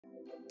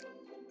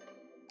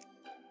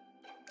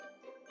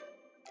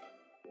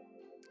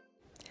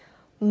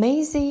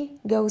Maisy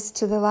Goes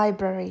to the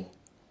Library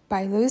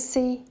by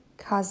Lucy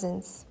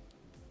Cousins.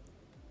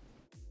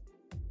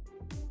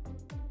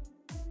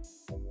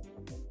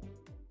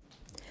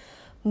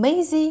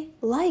 Maisy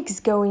likes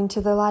going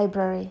to the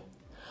library.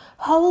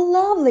 How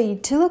lovely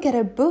to look at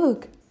a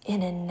book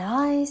in a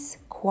nice,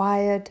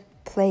 quiet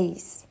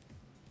place.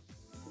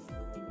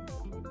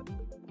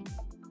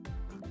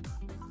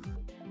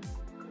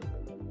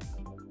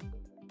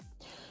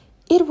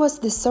 It was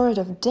the sort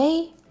of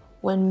day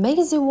when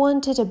Maisy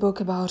wanted a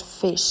book about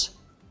fish.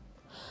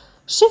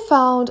 She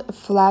found a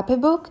flappy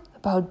book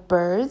about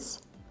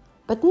birds,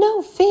 but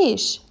no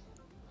fish.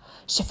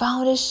 She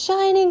found a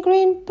shiny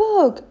green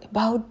book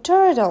about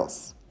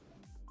turtles.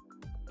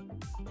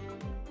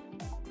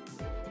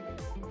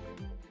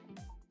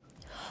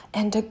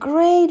 And a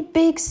great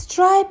big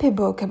stripy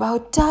book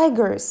about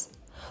tigers,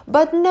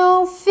 but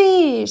no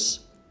fish.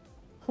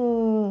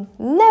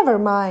 Never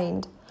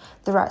mind.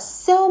 There are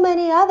so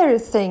many other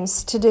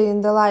things to do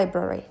in the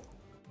library.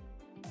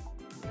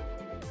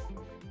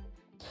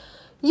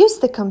 Use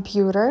the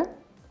computer,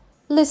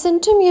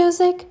 listen to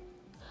music,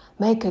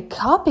 make a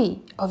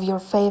copy of your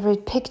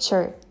favorite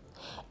picture,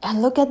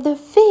 and look at the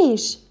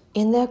fish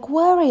in the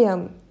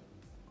aquarium.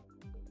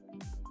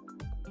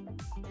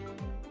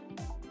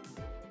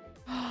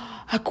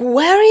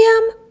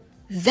 Aquarium?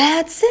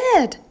 That's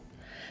it!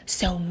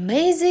 So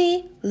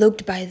Maisy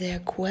looked by the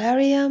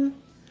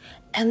aquarium,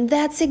 and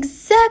that's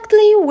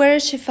exactly where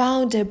she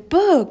found a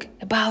book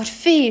about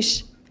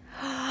fish.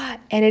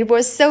 And it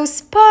was so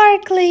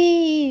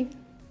sparkly!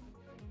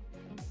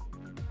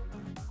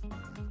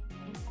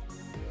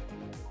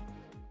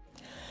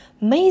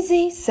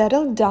 Maisy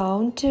settled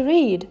down to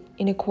read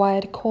in a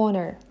quiet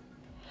corner.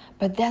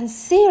 But then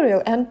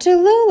Cyril and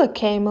Tallulah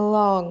came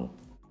along.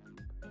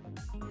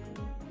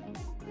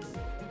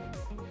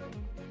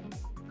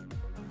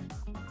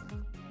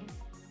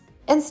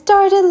 And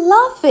started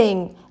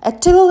laughing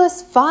at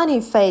Tallulah's funny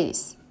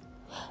face.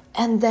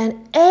 And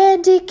then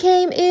Eddie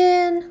came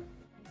in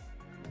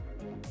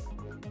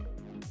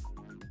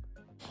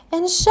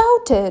and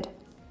shouted,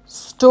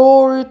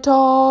 "Story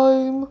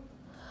time!"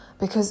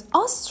 Because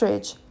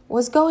Ostrich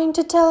was going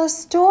to tell a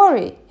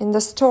story in the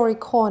story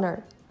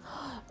corner,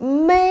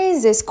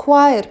 Maisy's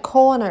quiet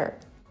corner.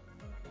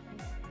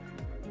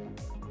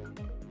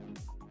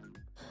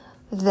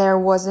 There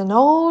was an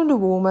old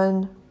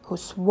woman who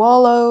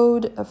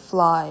swallowed a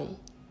fly.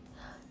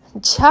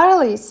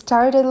 Charlie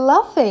started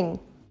laughing.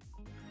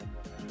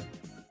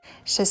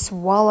 She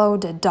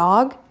swallowed a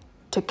dog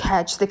to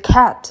catch the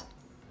cat.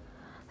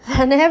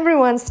 Then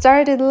everyone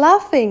started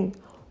laughing.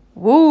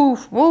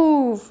 Woof,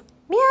 woof,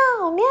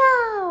 meow,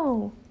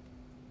 meow.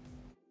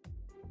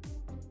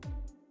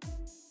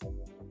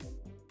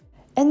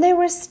 And they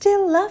were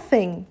still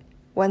laughing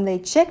when they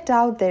checked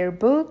out their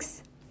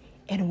books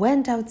and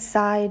went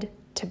outside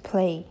to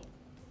play.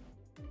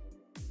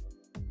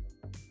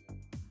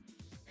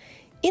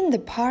 In the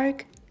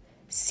park,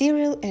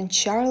 Cyril and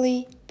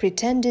Charlie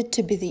pretended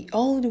to be the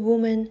old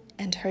woman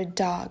and her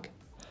dog.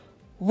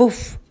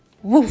 Woof,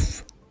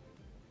 woof.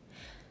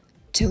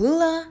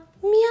 Tallulah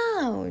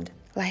meowed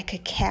like a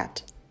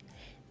cat.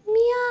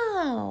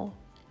 Meow,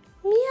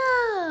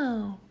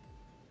 meow.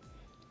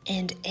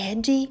 And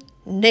Eddie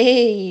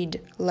neighed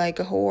like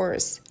a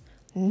horse.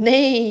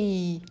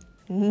 Neigh,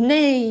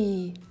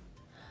 neigh.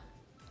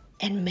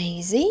 And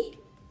Maisy?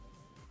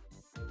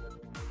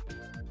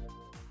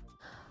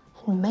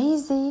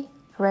 Maisy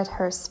read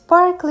her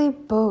sparkly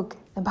book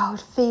about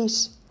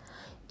fish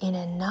in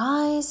a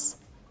nice,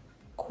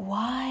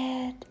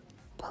 quiet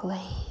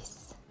place.